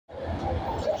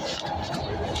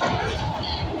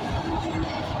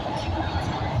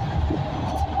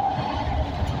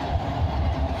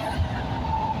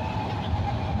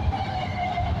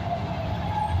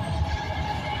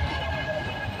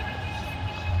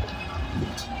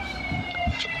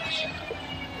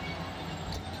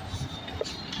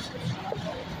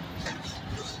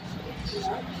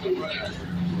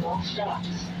All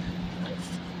stops.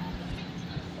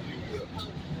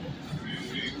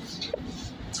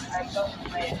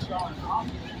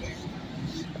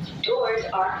 Doors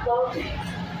are closing.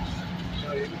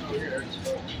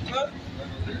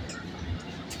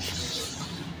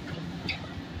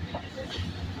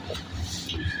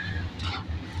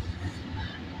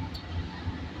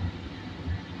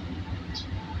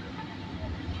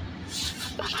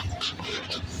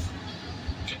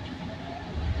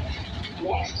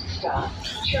 Next stop,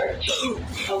 Church,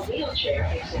 a wheelchair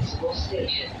accessible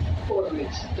station for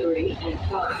routes 3 and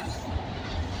 5.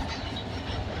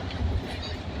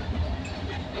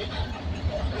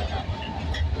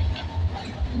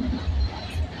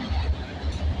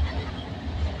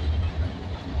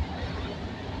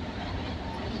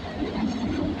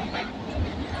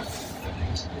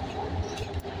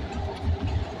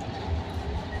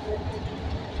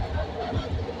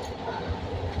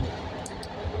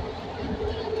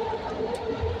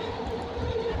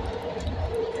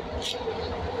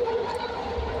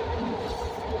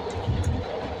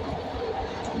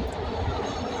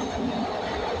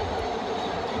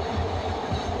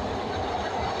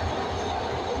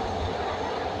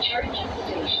 Church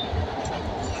Station.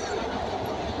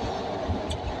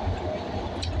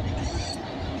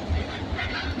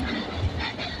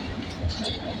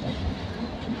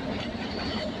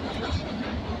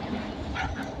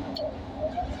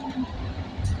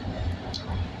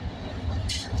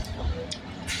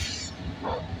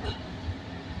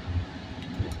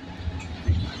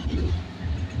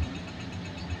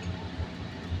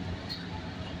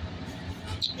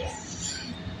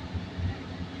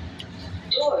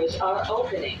 Doors are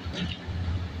opening.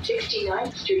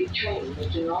 69th Street train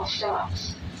making all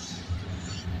stops.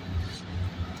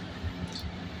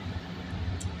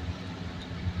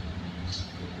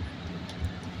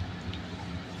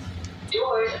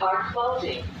 Doors are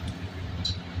closing.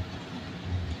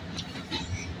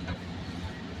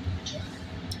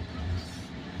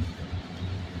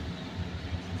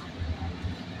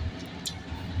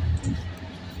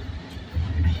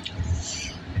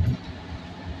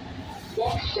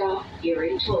 Next stop,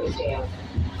 Erie Toysdale,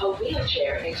 a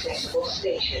wheelchair accessible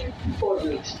station for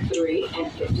routes 3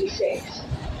 and 56.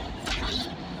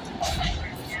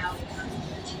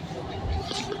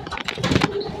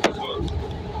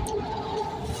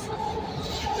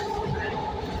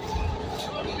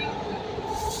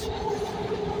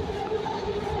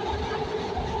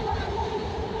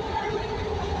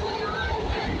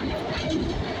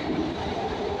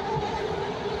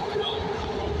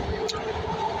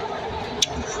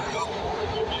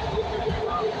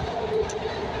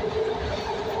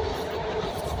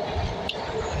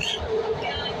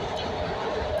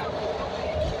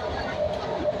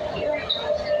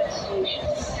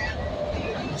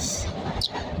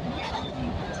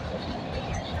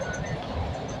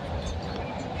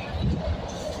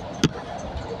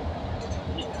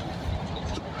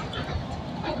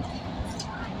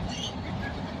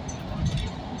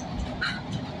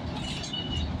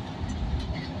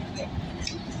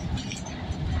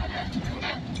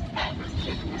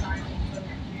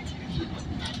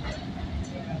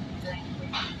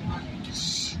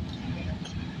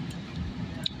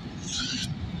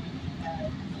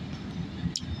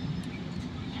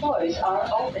 Doors are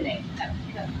opening.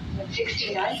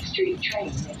 69th Street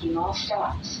train making all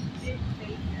stops.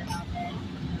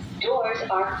 Doors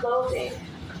are closing.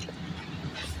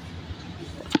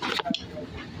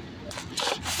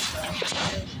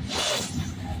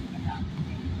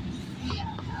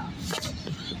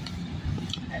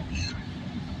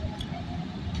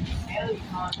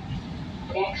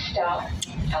 Next stop,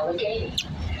 Allegheny,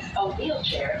 a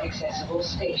wheelchair accessible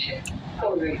station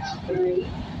for routes 3,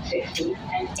 60,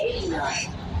 and 89.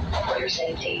 For your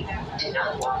safety, do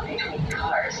not walk between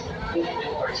cars. The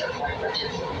doors are for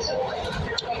emergencies only.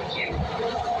 Thank you.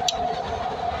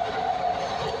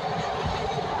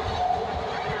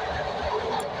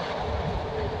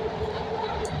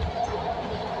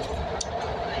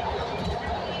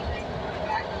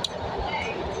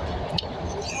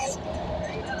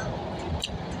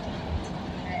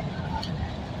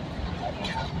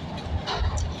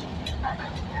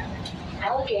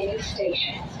 Allegheny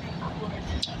Station.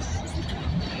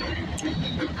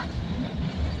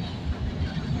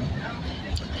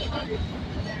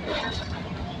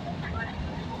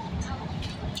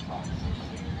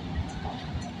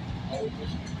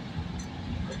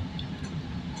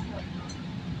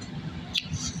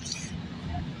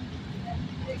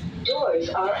 Doors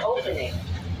are opening.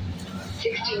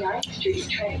 69th Street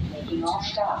train making all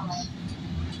stops.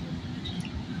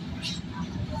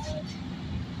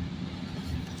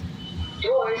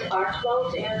 Doors are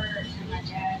closing.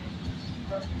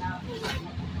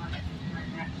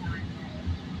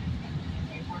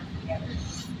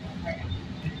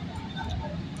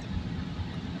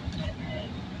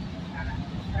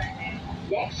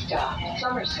 Next stop,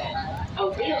 Somerset, a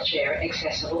wheelchair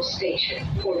accessible station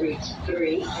for routes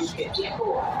 3 and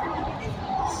 54.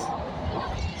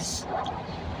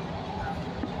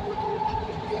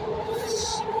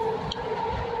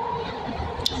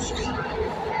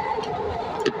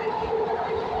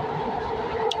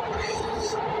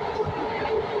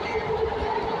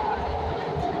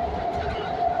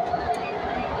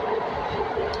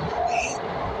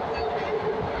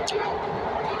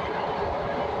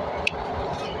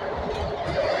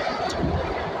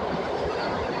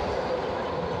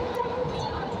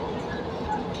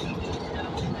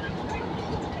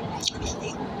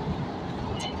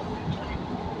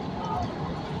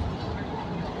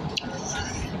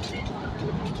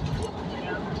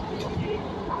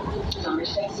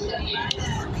 Somerset Station.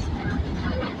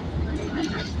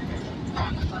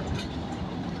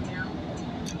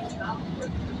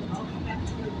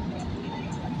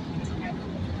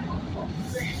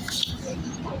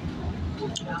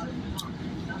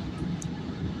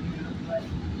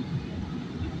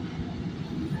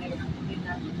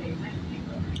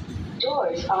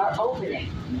 Doors are opening.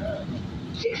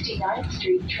 69th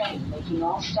Street train making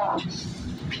all stops.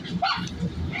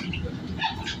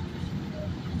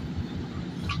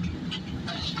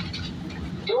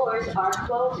 Doors are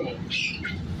closing.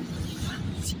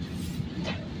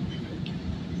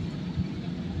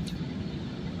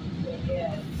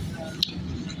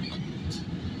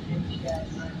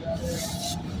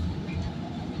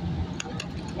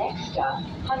 Next up,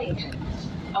 Huntington,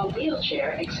 a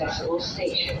wheelchair accessible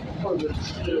station for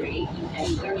routes 3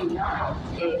 and 39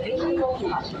 in Visible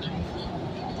Hospital.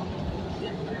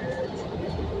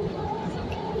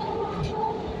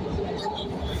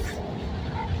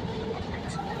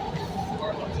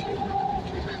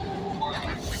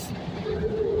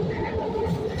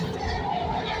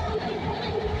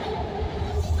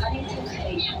 Huntington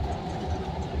Station.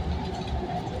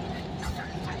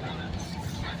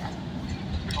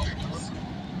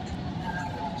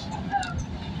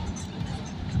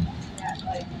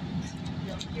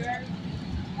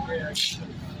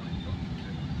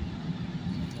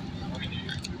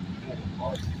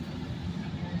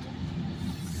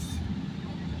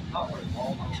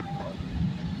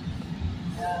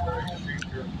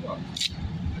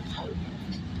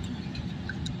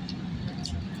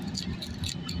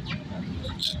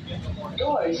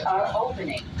 Doors are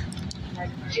opening.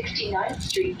 69th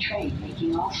Street train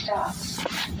making all stops.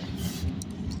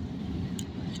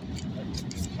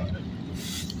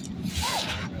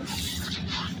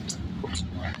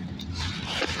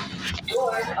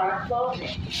 Doors are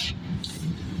closing.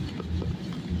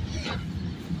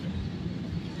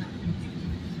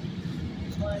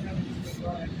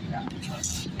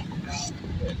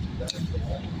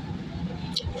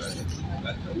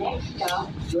 Next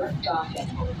stop, York Docket,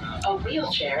 a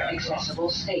wheelchair accessible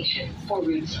station for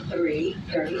routes 3,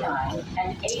 39,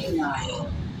 and 89.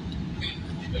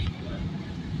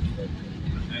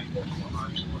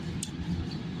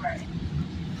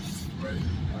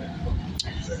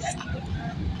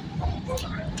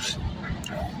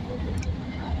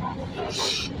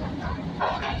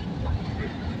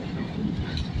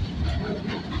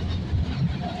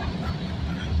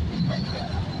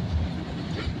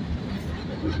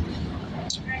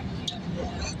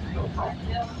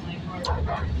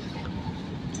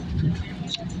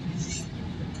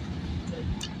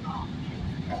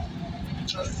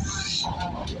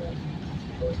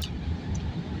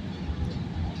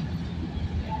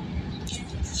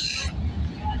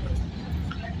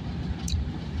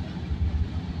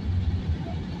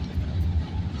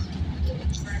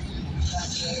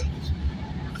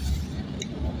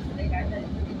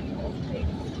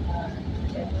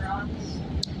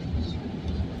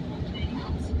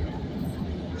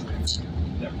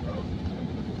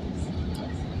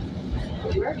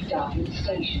 York Docking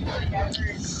Station.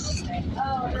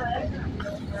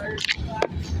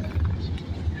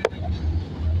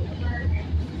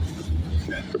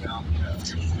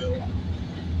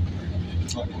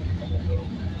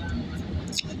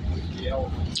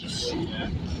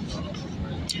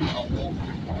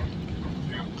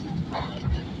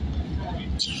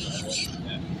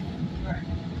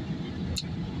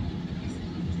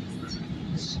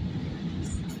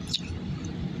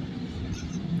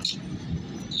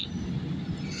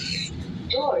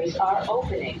 Doors are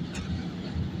opening.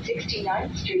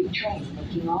 69th Street train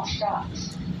making all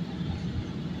stops.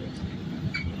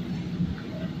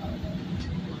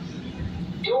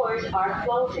 Doors are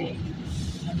closing.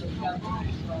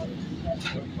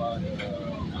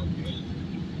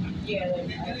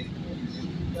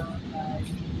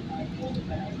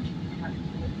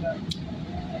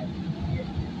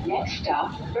 Next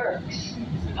stop, Berks,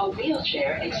 a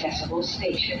wheelchair accessible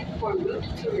station for Route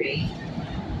 3.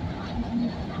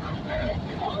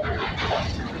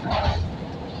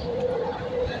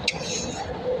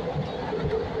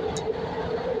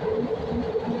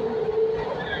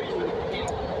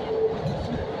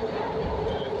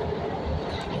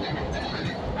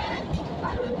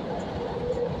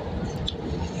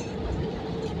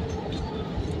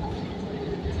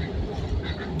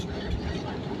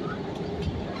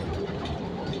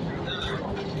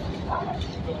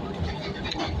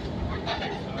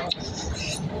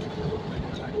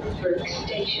 Berks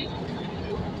Station.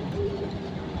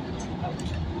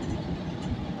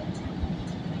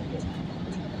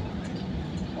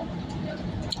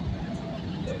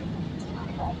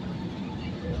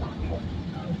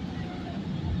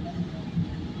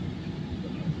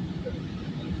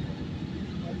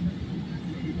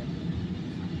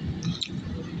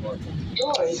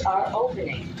 Doors are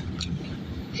opening.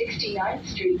 69th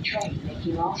Street train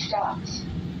making all stops.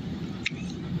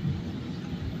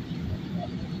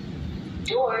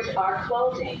 Doors are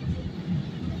closing.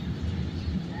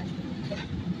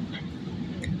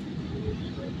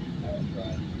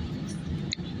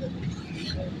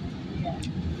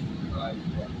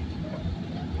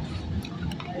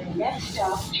 Next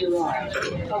stop, Girard,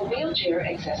 a wheelchair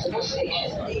accessible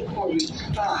station for routes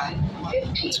 5,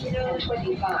 15, and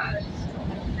 25.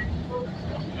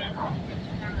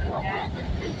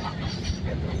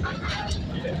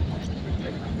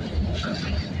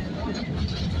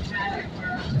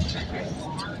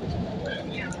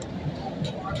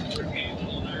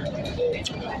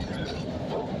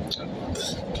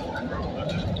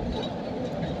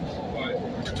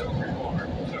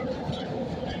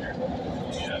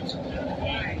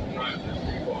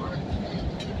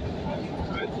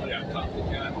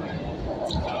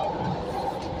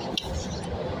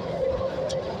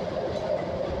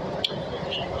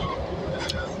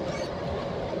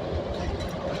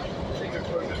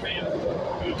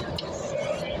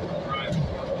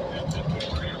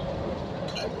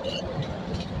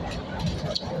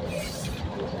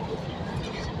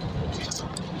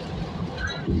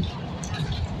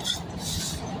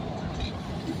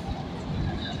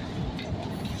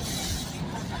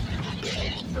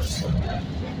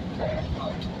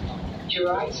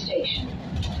 Girard Station.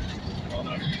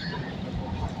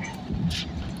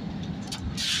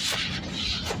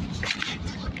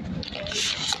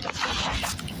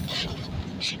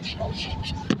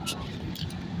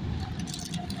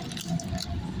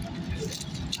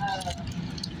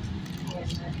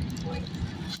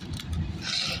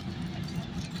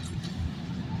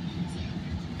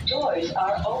 Doors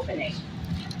are opening.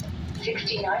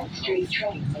 69th Street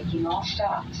train making all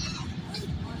stops.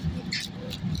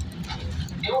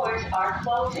 Doors are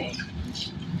closing.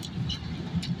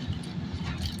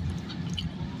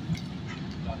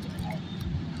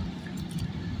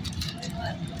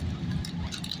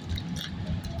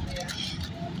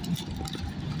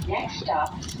 Next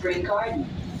stop, Spring Garden,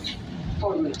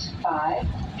 for routes 5,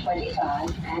 25,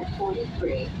 and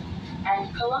 43,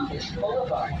 and Columbus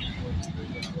Boulevard.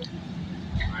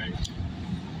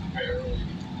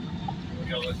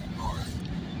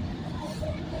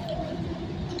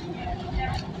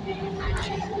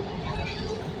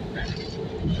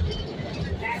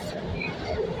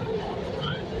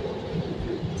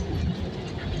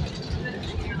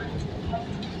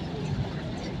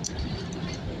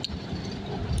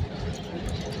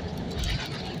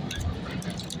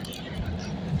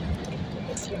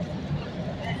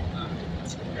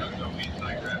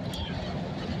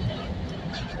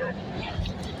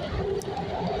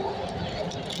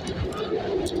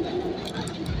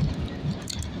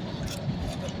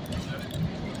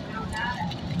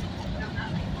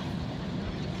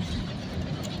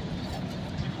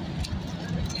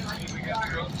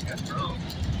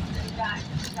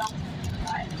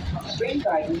 Spring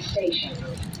Garden Station.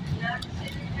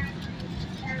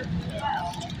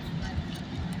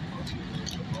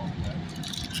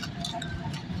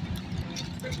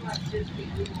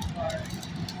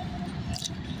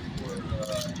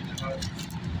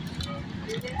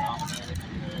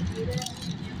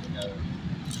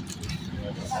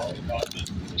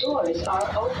 Doors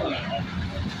are opening.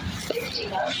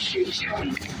 69th Street train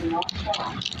is not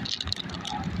stopped.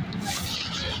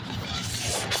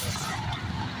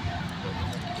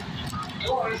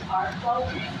 Doors are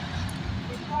closing.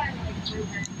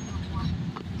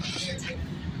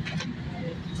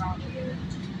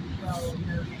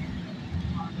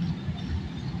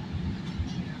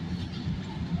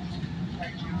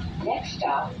 Next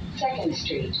stop, 2nd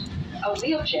Street, a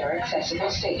wheelchair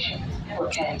accessible station for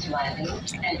Kenn's Landing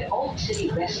and Old City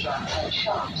restaurants and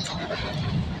shops.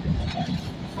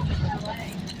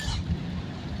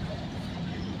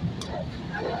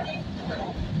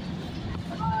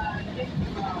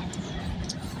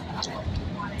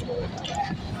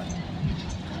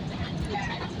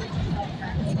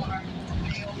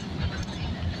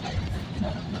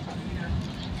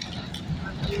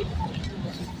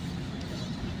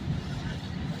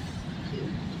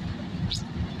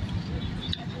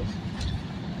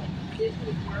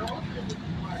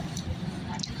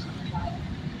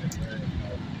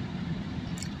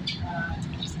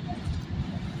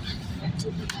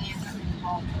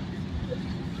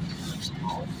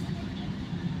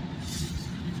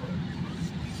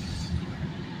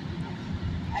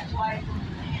 That's why it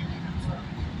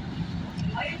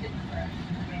might have been correct.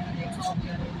 I mean, they called the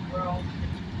other world,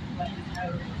 let us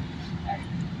know.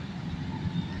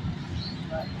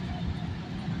 But,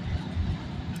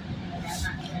 I'm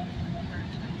not saying the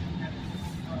first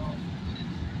world.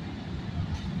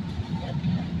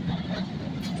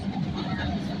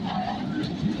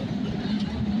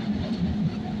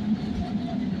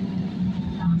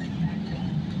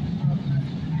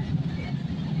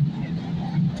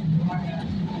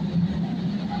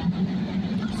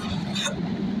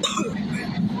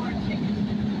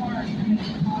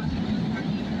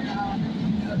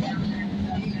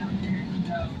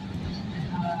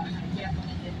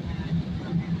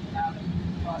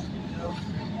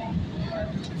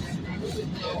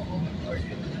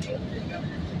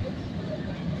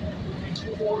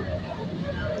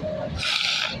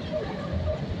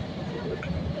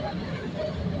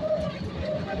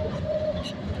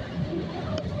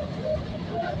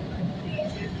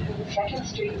 Second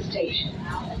Street Station.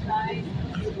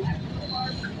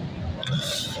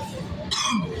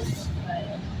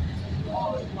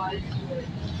 All it was like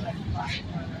five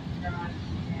restaurants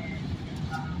and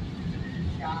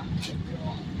shops and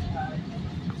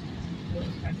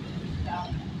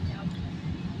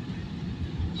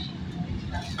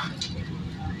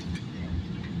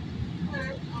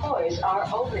Doors are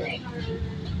opening.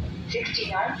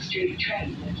 69th Street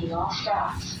train making all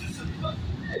stops.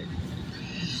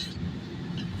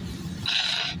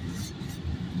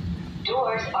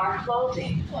 Doors are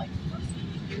closing.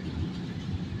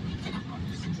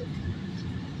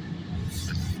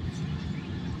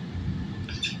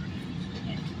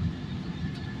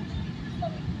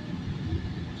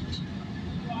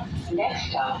 Next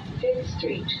stop, 5th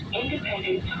Street,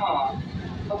 Independence Hall,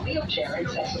 a wheelchair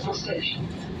accessible station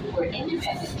for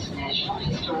Independence National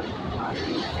Historical Park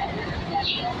and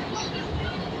National Museum.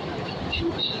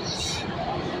 Jewish history.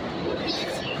 Doors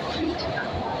 13th Street,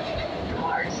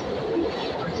 cars,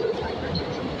 wheelchairs,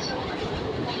 and so on.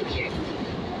 Thank you.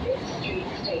 5th Street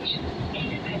Station,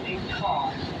 Independence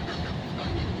Hall.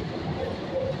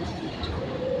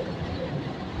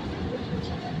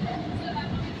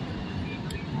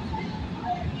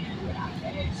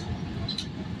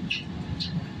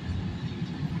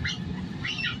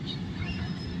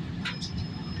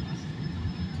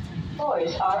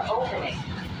 Doors are opening.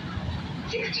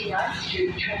 69th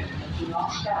Street train making all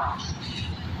stops.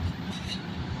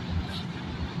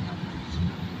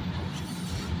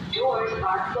 Doors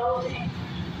are closing.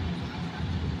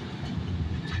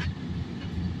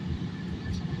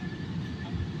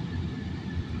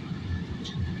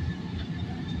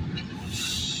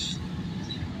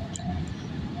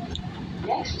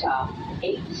 Next stop,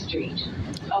 8th Street,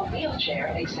 a wheelchair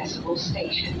accessible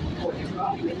station for the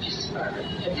Broadridge Spur,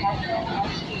 the Patron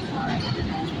House Park,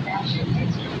 and National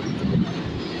Express.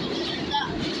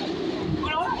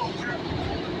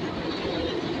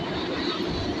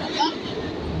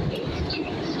 8th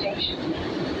Street Station.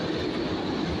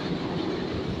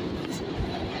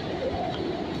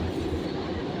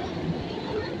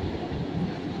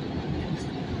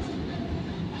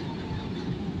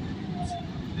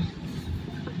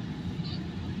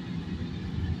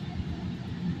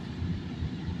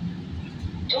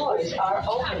 Doors are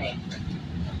opening.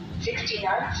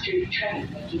 69th Street train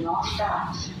making all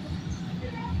stops.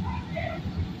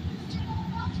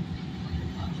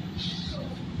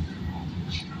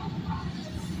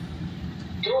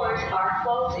 Doors are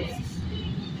closing.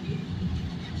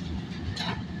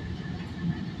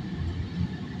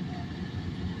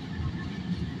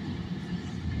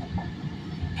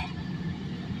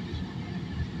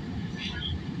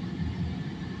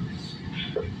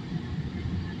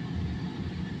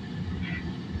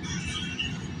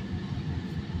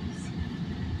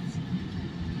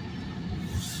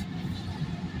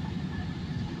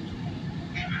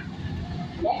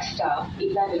 Next stop,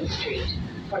 11th Street,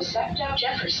 for SEPTA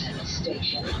Jefferson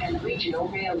Station and regional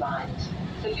rail lines,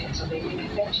 the Pennsylvania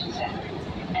Convention Center,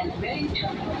 and Reading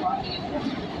Terminal Market.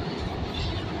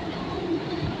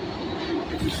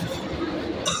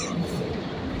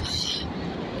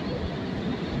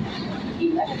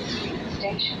 11th Street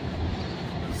Station.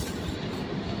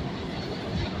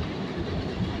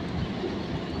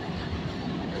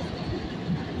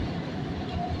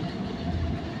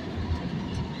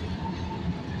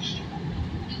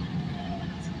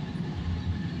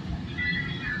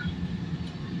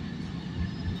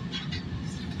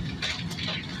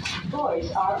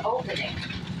 Doors are opening.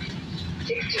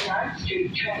 69th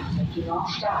Street train making all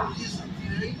stops.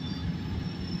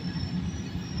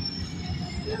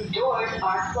 Doors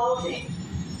are closing.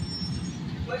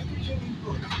 What station we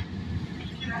go? What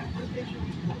station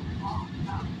we go?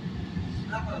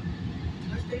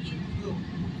 What station we go?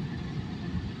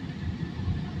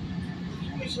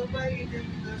 Somebody tell me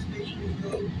what station we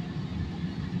go.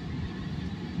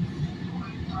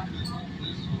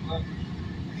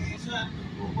 It's not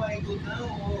before I go down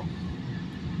or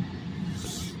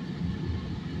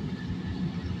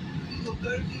go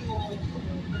 30 or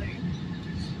 9.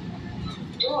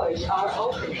 Doors are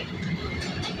opening.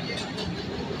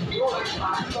 Doors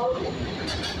are closing.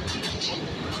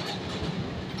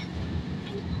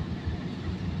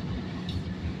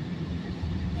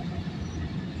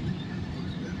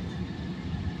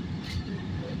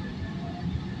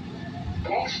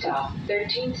 Next stop,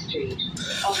 13th Street,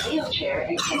 a wheelchair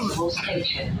accessible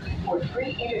station for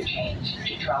free interchange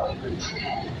to trolley routes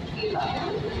 10,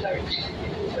 11, 13,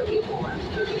 34,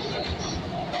 36,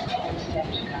 and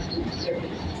SEPTA customer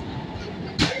service.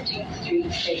 13th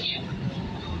Street Station.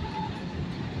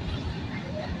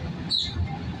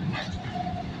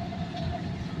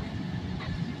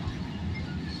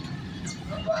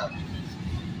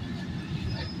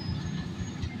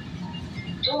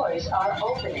 Doors are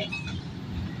opening.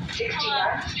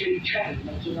 69th Street train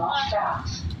making all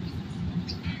stops.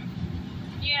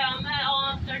 Yeah, I'm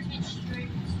at 13th Street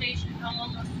Station. I'm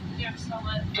almost there, so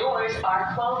Doors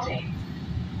are closing.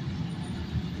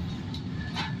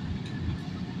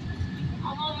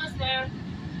 I'm almost there.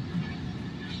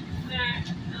 There.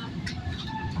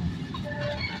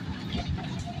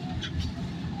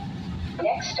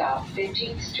 Next stop,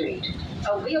 15th Street,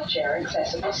 a wheelchair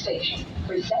accessible station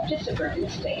for SEPTA Suburban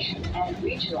Station and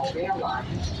regional rail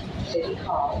lines, City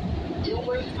Hall,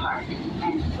 Dilworth Park,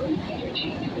 and free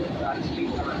interchange with Broad Street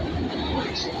Road.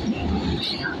 Order 17,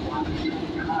 do not walk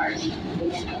between cars. The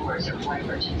doors are for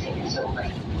emergency use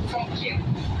only. Thank you.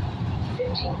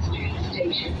 15th Street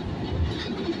Station.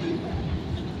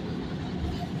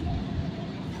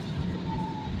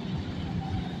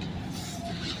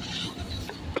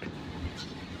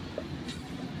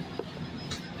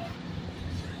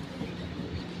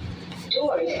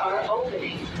 Doors are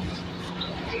opening.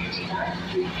 69th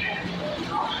Street train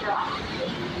off stop.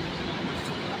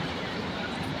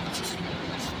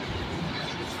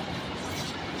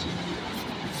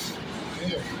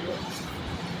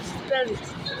 Daddy,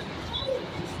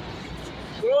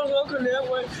 when I was walking that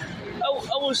way, I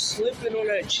was slipping on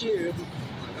that chair.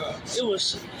 It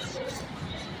was.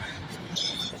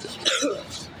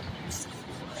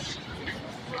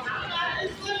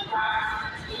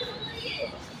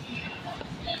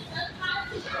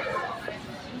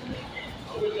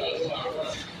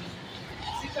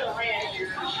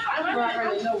 I'm not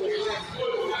really know where.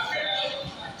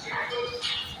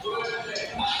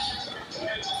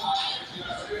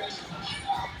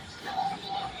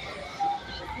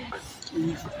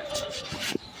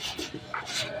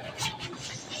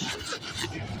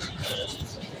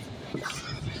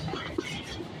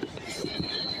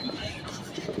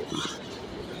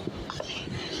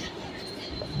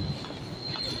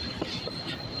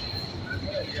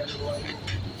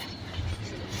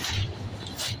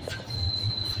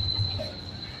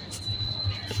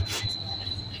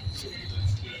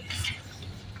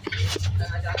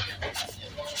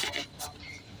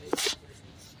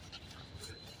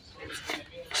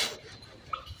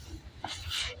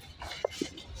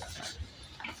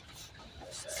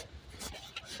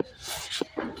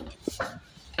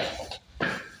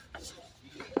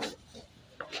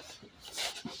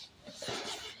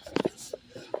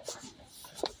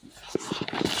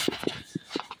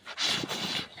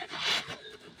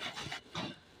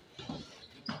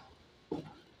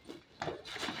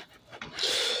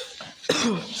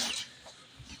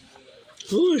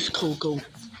 Who is Coco?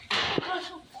 That's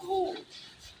so cool.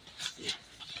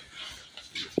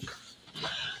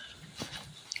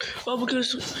 Oh,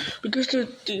 because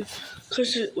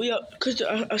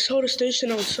I saw the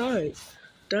station outside.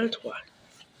 That's why.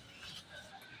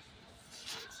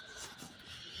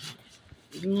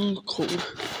 Cold.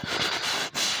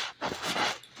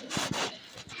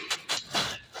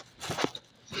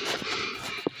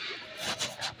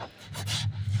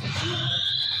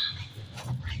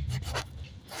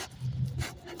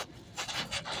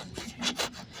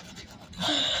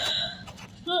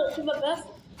 Look, to my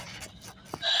best.